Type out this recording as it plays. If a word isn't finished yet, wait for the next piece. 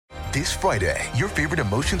This Friday, your favorite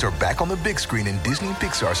emotions are back on the big screen in Disney and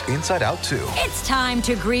Pixar's Inside Out 2. It's time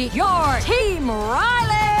to greet your Team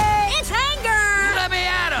Riley! It's anger! Let me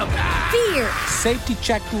at him! Fear! Safety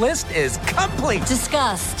checklist is complete!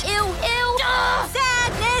 Disgust! Ew, ew!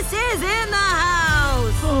 Sadness is in the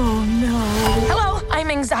house! Oh, no. Hello, I'm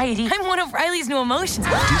anxiety. I'm one of Riley's new emotions.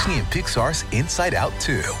 Disney and Pixar's Inside Out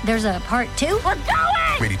 2. There's a part 2? We're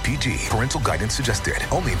going! Rated PG. Parental guidance suggested.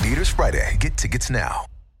 Only in theaters Friday. Get tickets now.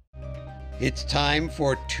 It's time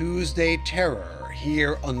for Tuesday Terror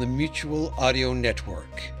here on the Mutual Audio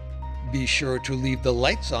Network. Be sure to leave the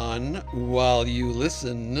lights on while you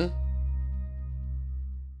listen.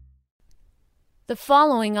 The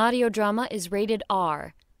following audio drama is rated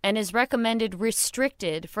R and is recommended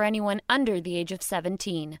restricted for anyone under the age of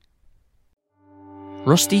 17.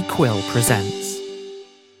 Rusty Quill presents.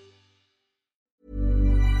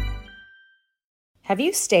 Have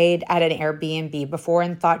you stayed at an Airbnb before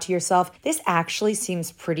and thought to yourself, this actually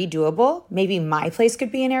seems pretty doable? Maybe my place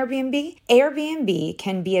could be an Airbnb? Airbnb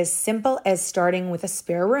can be as simple as starting with a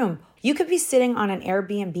spare room. You could be sitting on an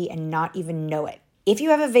Airbnb and not even know it. If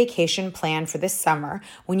you have a vacation planned for this summer,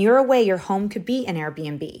 when you're away, your home could be an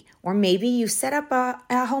Airbnb. Or maybe you set up a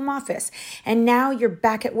home office and now you're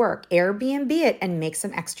back at work. Airbnb it and make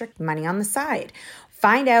some extra money on the side.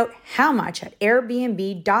 Find out how much at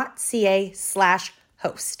airbnb.ca/host.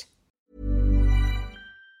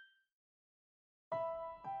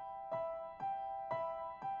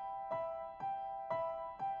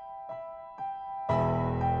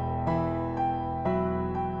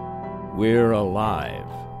 We're Alive,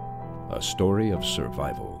 a story of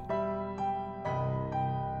survival.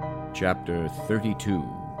 Chapter 32,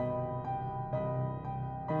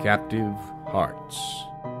 Captive Hearts.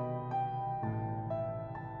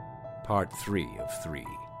 Part 3 of 3.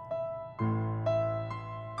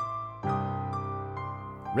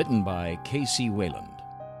 Written by K.C. Wayland.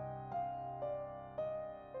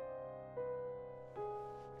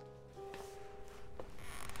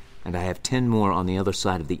 And I have 10 more on the other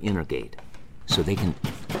side of the inner gate, so they can...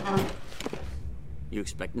 You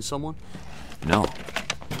expecting someone? No.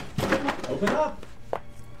 Open up!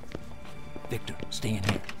 Victor, stay in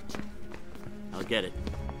here. I'll get it.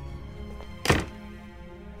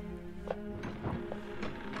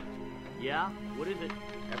 Yeah? What is it?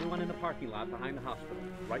 Everyone in the parking lot behind the hospital,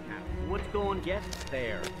 right now. What's going? Get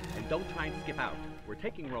there, and don't try and skip out. We're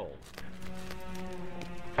taking rolls.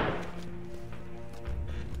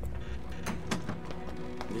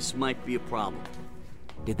 This might be a problem.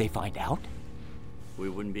 Did they find out? We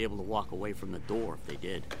wouldn't be able to walk away from the door if they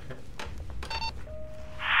did.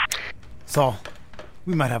 Saul,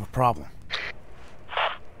 we might have a problem.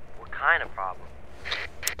 What kind of problem?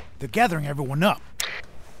 They're gathering everyone up.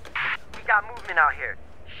 We got movement out here.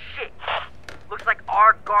 Shit. Looks like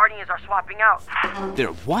our guardians are swapping out. They're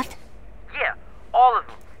what? Yeah, all of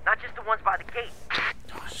them. Not just the ones by the gate.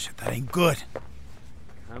 Oh, shit, that ain't good.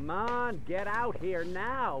 Come on, get out here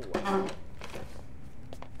now.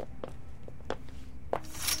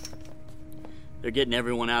 They're getting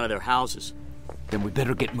everyone out of their houses. Then we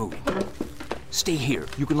better get moving. Stay here.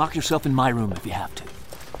 You can lock yourself in my room if you have to.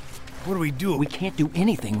 What do we do? We can't do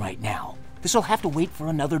anything right now. This'll have to wait for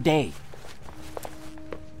another day.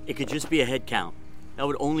 It could just be a head count. That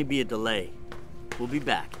would only be a delay. We'll be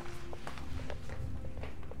back.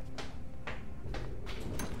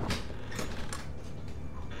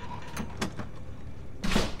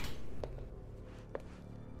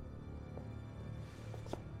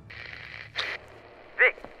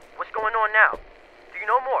 Vic, what's going on now? Do you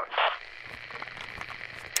know more?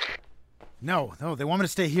 No, they want me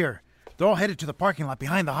to stay here. They're all headed to the parking lot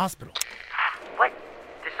behind the hospital. What?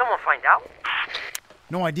 Did someone find out?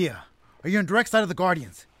 No idea. Are you on direct side of the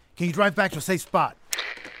Guardians? Can you drive back to a safe spot?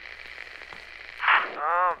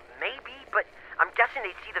 Maybe, but I'm guessing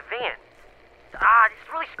they'd see the van. This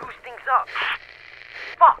really screws things up.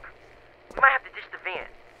 Fuck! We might have to ditch the van.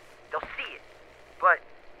 They'll see it, but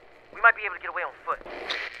we might be able to get away on foot.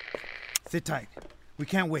 Sit tight. We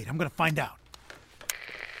can't wait. I'm gonna find out.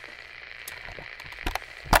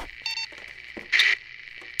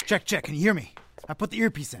 Check. Can you hear me? I put the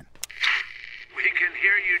earpiece in. We can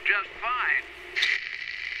hear you just fine.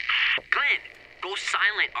 Glenn, go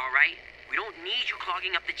silent, all right? We don't need you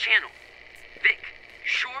clogging up the channel. Vic, you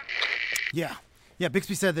sure? Yeah,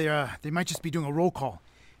 Bixby said they might just be doing a roll call.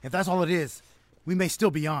 If that's all it is, we may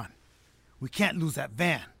still be on. We can't lose that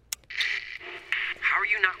van. How are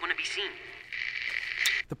you not going to be seen?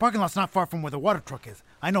 The parking lot's not far from where the water truck is.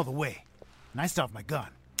 I know the way. And I still have my gun.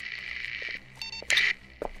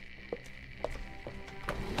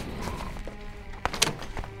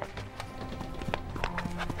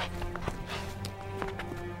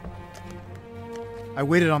 I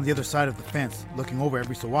waited on the other side of the fence, looking over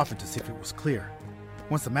every so often to see if it was clear.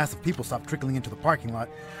 Once the mass of people stopped trickling into the parking lot,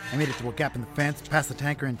 I made it through a gap in the fence, past the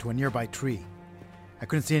tanker, into a nearby tree. I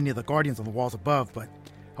couldn't see any of the guardians on the walls above, but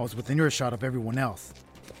I was within earshot of everyone else.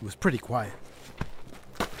 It was pretty quiet.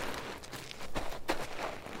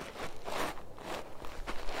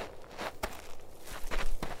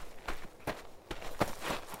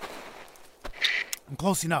 I'm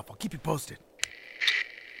close enough. I'll keep you posted.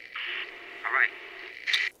 All right.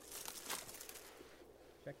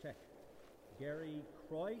 Check. Gary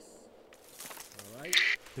Croyce. All right.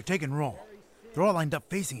 They're taking roll. They're all lined up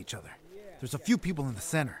facing each other. There's a few people in the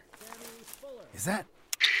center. Is that?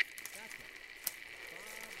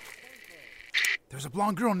 There's a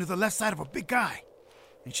blonde girl near the left side of a big guy.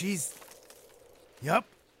 And she's... Yup.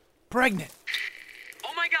 Pregnant.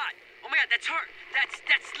 Oh my god, that's her. That's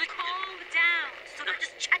calm down. So they're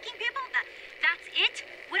just checking people? That's it?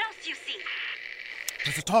 What else do you see?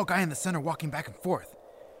 There's a tall guy in the center walking back and forth.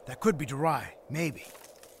 That could be Durai, maybe.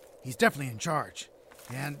 He's definitely in charge.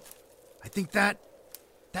 And I think that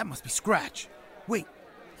must be Scratch. Wait,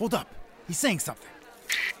 hold up. He's saying something.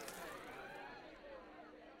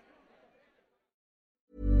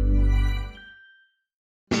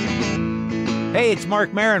 Hey, it's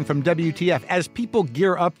Mark Maron from WTF. As people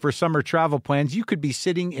gear up for summer travel plans, you could be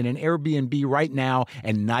sitting in an Airbnb right now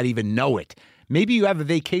and not even know it. Maybe you have a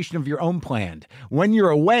vacation of your own planned. When you're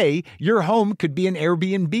away, your home could be an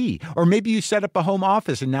Airbnb. Or maybe you set up a home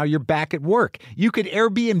office and now you're back at work. You could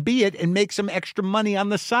Airbnb it and make some extra money on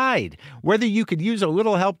the side. Whether you could use a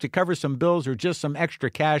little help to cover some bills or just some extra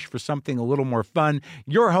cash for something a little more fun,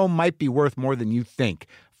 your home might be worth more than you think.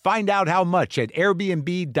 Find out how much at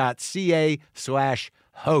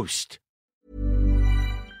airbnb.ca/host.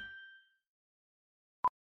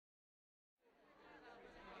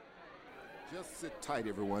 Just sit tight,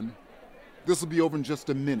 everyone. This will be over in just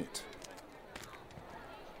a minute.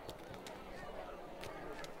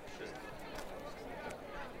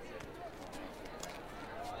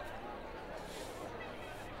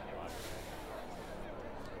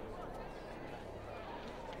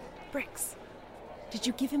 Bricks, did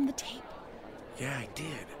you give him the tape? Yeah, I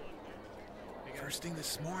did. First thing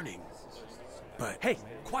this morning. But hey,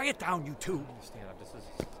 quiet down, you two.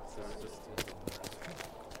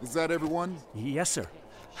 Is that everyone? Yes, sir.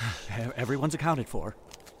 Everyone's accounted for.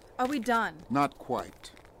 Are we done? Not quite.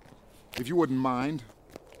 If you wouldn't mind,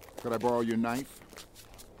 could I borrow your knife?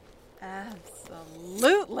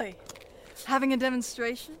 Absolutely. Having a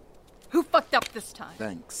demonstration? Who fucked up this time?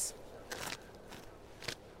 Thanks.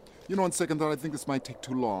 You know, on second thought, I think this might take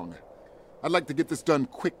too long. I'd like to get this done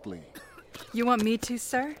quickly. You want me to,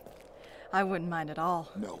 sir? I wouldn't mind at all.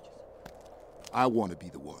 No. I want to be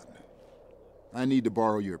the one. I need to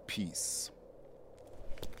borrow your piece.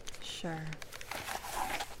 Sure.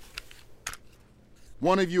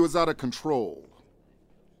 One of you is out of control.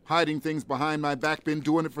 Hiding things behind my back, been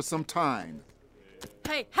doing it for some time.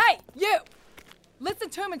 Hey, you! Listen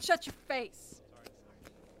to him and shut your face.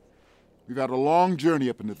 We've had a long journey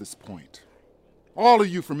up into this point. All of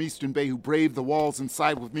you from Eastern Bay who braved the walls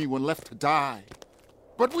inside with me when left to die.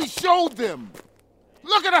 But we showed them!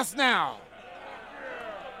 Look at us now!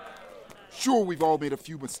 Sure, we've all made a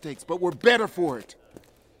few mistakes, but we're better for it.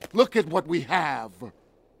 Look at what we have.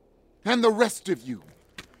 And the rest of you.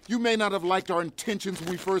 You may not have liked our intentions when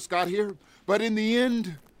we first got here, but in the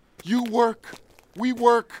end, you work, we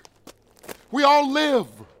all live.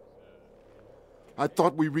 I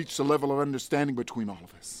thought we reached a level of understanding between all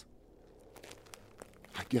of us.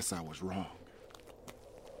 I guess I was wrong.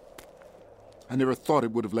 I never thought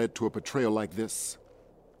it would have led to a betrayal like this.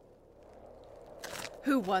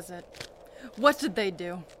 Who was it? What did they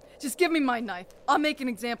do? Just give me my knife. I'll make an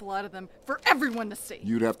example out of them for everyone to see.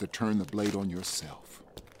 You'd have to turn the blade on yourself.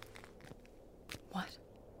 What?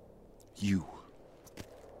 You.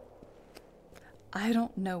 I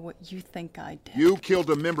don't know what you think I did. You killed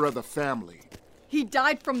a member of the family. He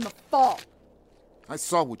died from the fall. I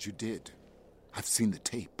saw what you did. I've seen the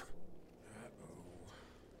tape.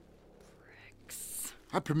 Bricks.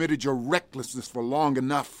 I permitted your recklessness for long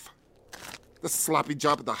enough. The sloppy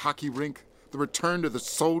job at the hockey rink, the return to the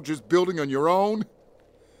soldiers building on your own.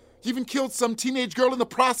 You even killed some teenage girl in the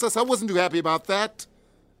process. I wasn't too happy about that.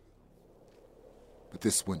 But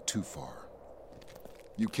this went too far.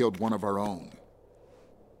 You killed one of our own.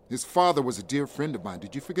 His father was a dear friend of mine.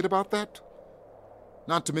 Did you forget about that?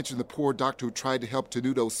 Not to mention the poor doctor who tried to help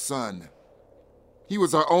Tenuto's son. He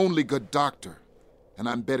was our only good doctor, and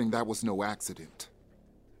I'm betting that was no accident.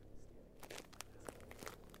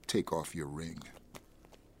 Take off your ring.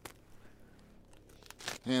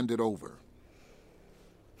 Hand it over.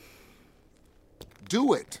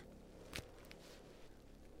 do it.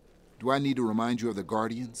 Do I need to remind you of the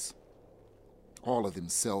Guardians? All of them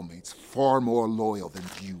cellmates, far more loyal than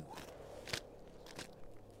you.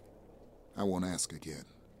 I won't ask again.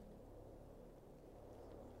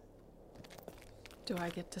 Do I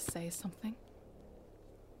get to say something?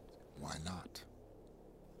 Why not?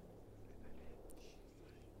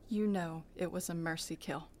 You know it was a mercy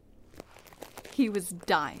kill. He was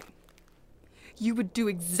dying. You would do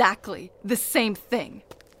exactly the same thing.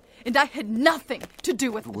 And I had nothing to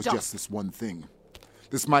do with It was John. just this one thing.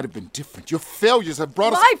 This might have been different. Your failures have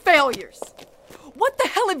brought us... My failures? What the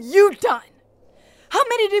hell have you done? How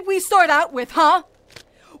many did we start out with, huh?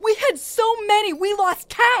 We had so many we lost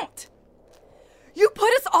count. You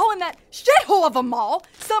put us all in that shithole of a mall.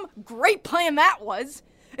 Some great plan that was.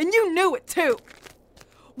 And you knew it too.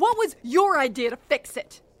 What was your idea to fix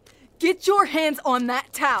it? Get your hands on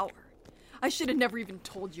that tower. I should have never even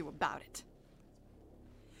told you about it.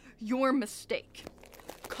 Your mistake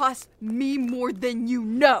cost me more than you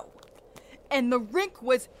know. And the rink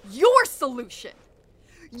was your solution.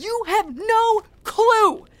 You have no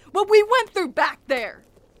clue what we went through back there.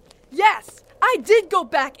 Yes, I did go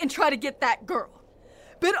back and try to get that girl.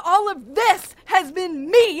 But all of this has been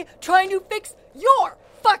me trying to fix your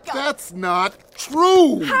fuck up. That's not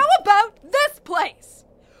true. How about this place?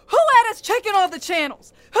 Who had us checking all the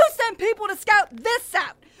channels? Who sent people to scout this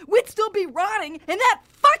out? We'd still be rotting in that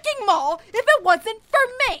fucking mall if it wasn't for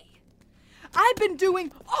me. I've been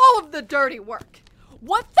doing all of the dirty work.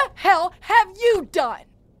 What the hell have you done?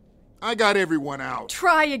 I got everyone out.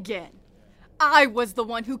 Try again. I was the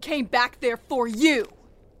one who came back there for you.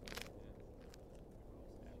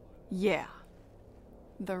 Yeah.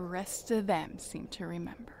 The rest of them seem to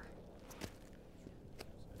remember.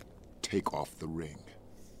 Take off the ring.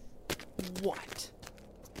 What?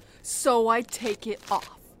 So I take it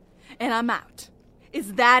off, and I'm out.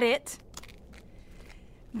 Is that it?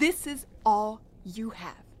 This is all you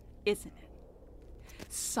have, isn't it?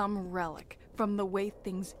 Some relic from the way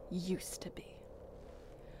things used to be.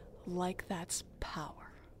 Like that's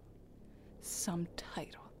power. Some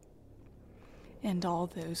title. And all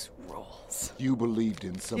those roles. You believed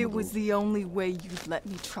in some of It was the only way you'd let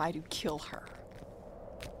me try to kill her.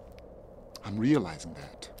 I'm realizing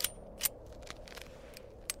that.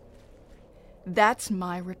 That's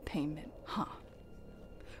my repayment, huh?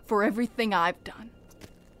 For everything I've done.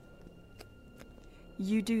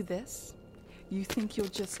 You do this, you think you'll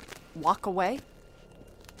just walk away?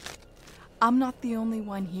 I'm not the only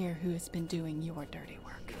one here who has been doing your dirty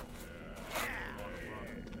work.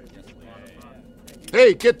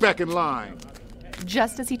 Hey, get back in line!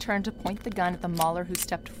 Just as he turned to point the gun at the mauler who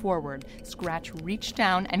stepped forward, Scratch reached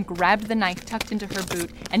down and grabbed the knife tucked into her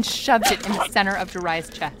boot and shoved it in the center of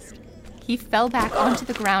Jiraiya's chest. He fell back onto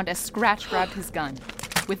the ground as Scratch grabbed his gun.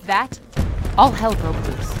 With that, all hell broke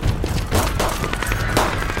loose.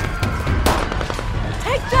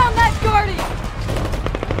 Take down that Guardian!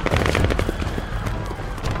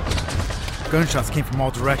 Gunshots came from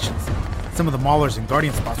all directions. Some of the maulers and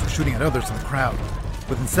Guardian spots were shooting at others in the crowd.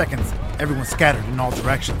 Within seconds, everyone scattered in all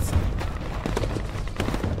directions.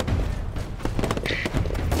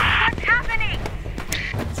 What's happening?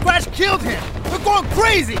 Scratch killed him! They're going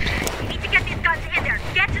crazy! We need to get these guns in there.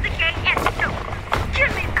 Get to the gate and no.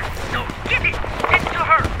 Give me that. No, give it. Get to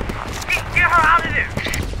her. Get her out of there.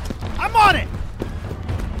 I'm on it!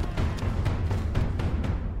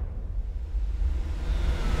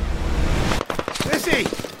 Missy!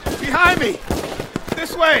 Behind me!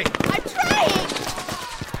 This way! I'm trying!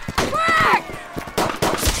 Quack!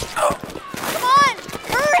 Oh. Come on!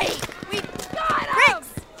 Hurry! We got him!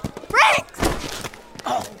 Bricks!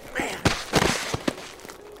 Oh, man!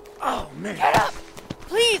 Oh, man! Get up!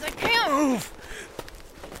 Please, I can't! Move!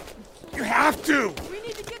 You have to! We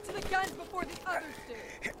need to get to the guns before the others do.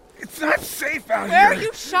 It's not safe out Where here! are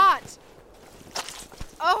you shot?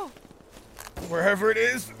 Oh! Wherever it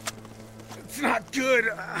is, it's not good.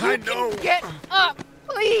 I know. Get up,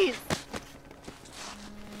 please!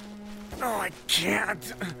 No, I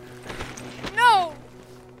can't. No!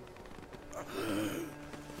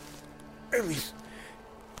 At least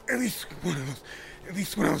one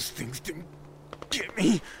of those things didn't get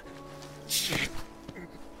me. Shit.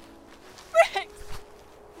 Bricks!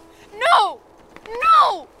 No!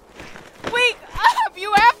 No! Wake up!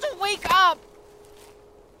 You have to wake up!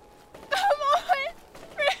 Come on!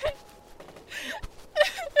 Bricks!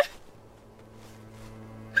 Bricks,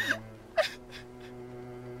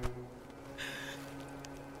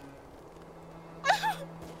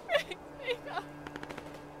 wake up!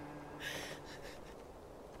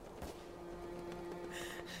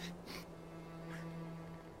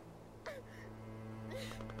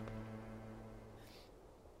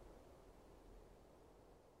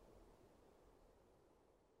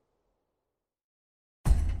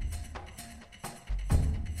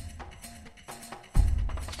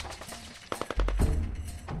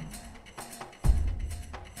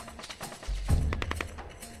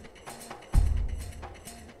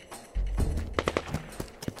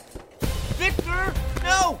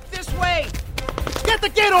 Get the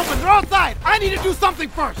gate open! They're outside! I need to do something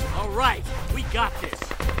first! All right, we got this.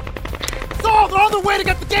 Saul, they're on their way to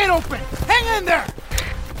get the gate open! Hang in there!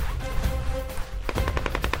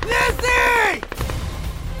 Lizzie!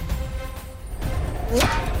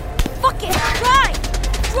 Fuck it! Drive!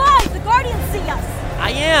 Drive! The Guardians see us!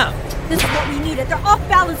 I am! This is what we needed. They're off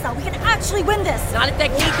balance now. We can actually win this! Not if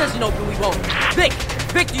that gate doesn't open, we won't. Vic,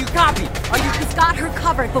 do you copy? He's got her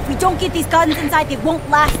covered, but if we don't get these guns inside, they won't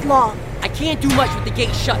last long. I can't do much with the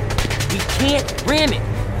gate shut. We can't ram it.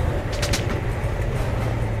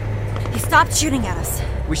 They stopped shooting at us.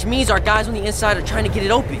 Which means our guys on the inside are trying to get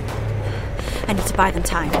it open. I need to buy them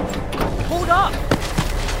time. Hold up!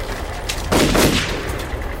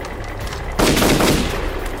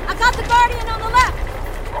 I got the Guardian on the left!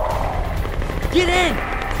 Get in!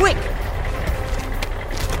 Quick!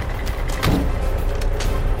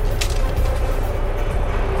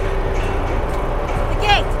 The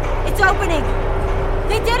gate! It's opening!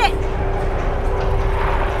 They did it!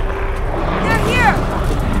 They're here!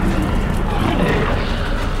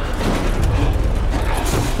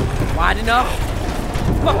 Wide enough?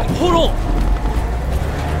 Fuck, hold on!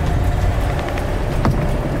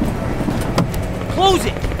 Close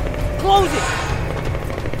it! Close it!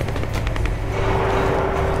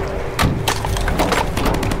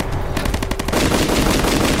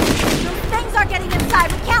 Getting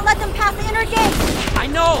inside. We can't let them pass the inner gate. I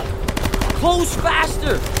know. Close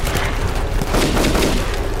faster.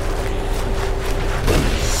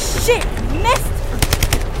 Shit, missed.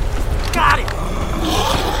 Got it.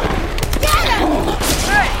 Get him.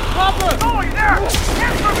 Hey, Papa. Oh, you there?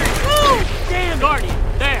 Answer me. Move. Damn, Guardian.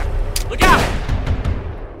 There. Look out.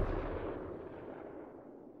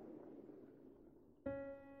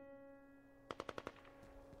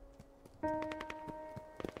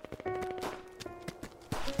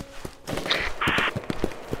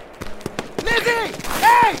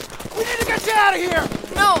 Hey! We need to get you out of here!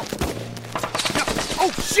 No!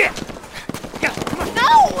 Oh, shit! Yeah, come on.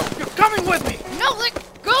 No! You're coming with me! No, let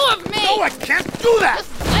go of me! No, I can't do that!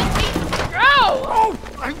 Just let me go! Oh,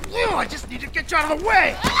 I will! I just need to get you out of the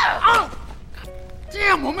way! Oh!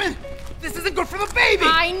 Damn, woman! This isn't good for the baby!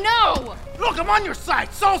 I know! Look, I'm on your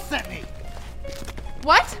side! Saul sent me!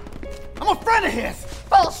 What? I'm a friend of his!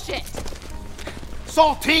 Bullshit!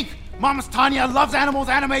 Saul Tink, Mama's Tanya, loves animals,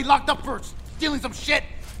 anime, locked up for stealing some shit.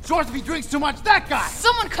 George, if he drinks too much, that guy!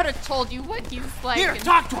 Someone could have told you what he's like. Here,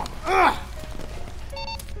 talk to him! Ugh.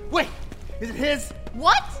 Wait, is it his?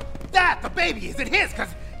 What? That, the baby, is it his?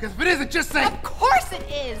 Because if it isn't, just say... Of course it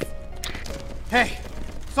is! Hey,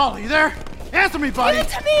 Saul, are you there? Answer me, buddy! Give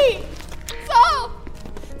it to me! Saul!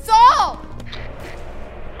 Saul!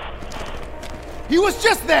 He was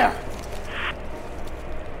just there!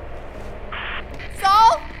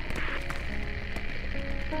 Saul?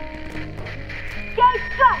 Gate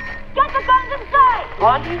shut! Get the guns inside!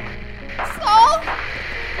 Blondie? Saul?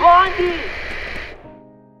 Blondie!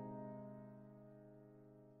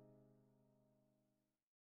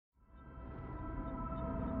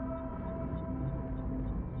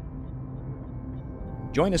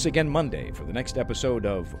 Join us again Monday for the next episode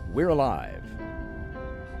of We're Alive.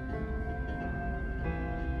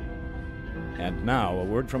 And now, a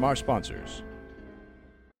word from our sponsors.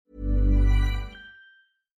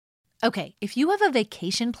 Okay, if you have a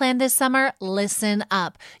vacation planned this summer, listen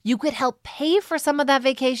up. You could help pay for some of that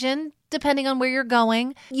vacation, depending on where you're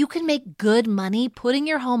going. You can make good money putting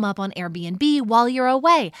your home up on Airbnb while you're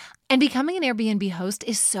away. And becoming an Airbnb host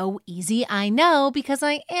is so easy, I know, because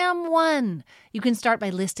I am one. You can start by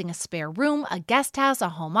listing a spare room, a guest house, a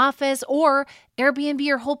home office, or Airbnb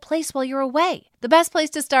your whole place while you're away. The best place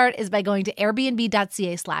to start is by going to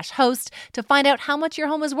airbnb.ca/host to find out how much your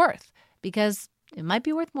home is worth, because it might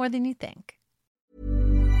be worth more than you think.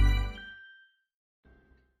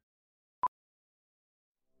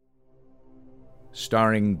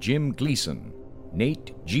 Starring Jim Gleason,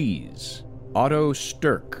 Nate Gies, Otto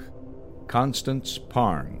Stirk, Constance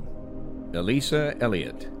Parng, Elisa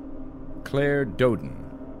Elliott, Claire Doden,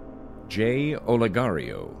 Jay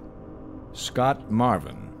Olegario, Scott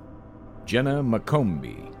Marvin, Jenna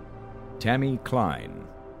McCombie, Tammy Klein,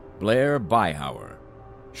 Blair Byhauer,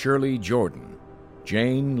 Shirley Jordan,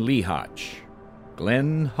 Jane Lehotch,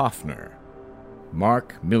 Glenn Hoffner,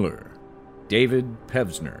 Mark Miller, David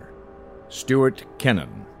Pevsner, Stuart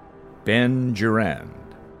Kennan, Ben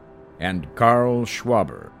Durand, and Carl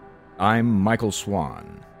Schwaber. I'm Michael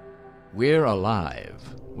Swan. We're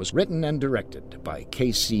Alive was written and directed by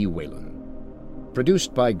K.C. Wayland.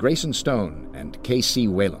 Produced by Grayson Stone and K.C.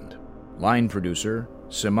 Wayland. Line producer,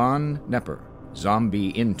 Simon Nepper. Zombie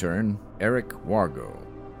intern, Eric Wargo.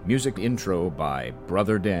 Music intro by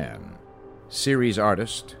Brother Dan. Series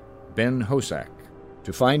artist, Ben Hosack.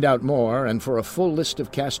 To find out more and for a full list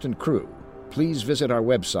of cast and crew, please visit our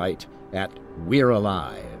website at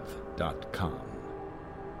we'realive.com.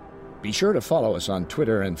 Be sure to follow us on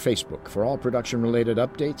Twitter and Facebook for all production-related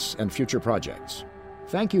updates and future projects.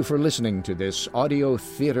 Thank you for listening to this audio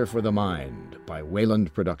theater for the mind by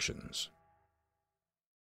Wayland Productions.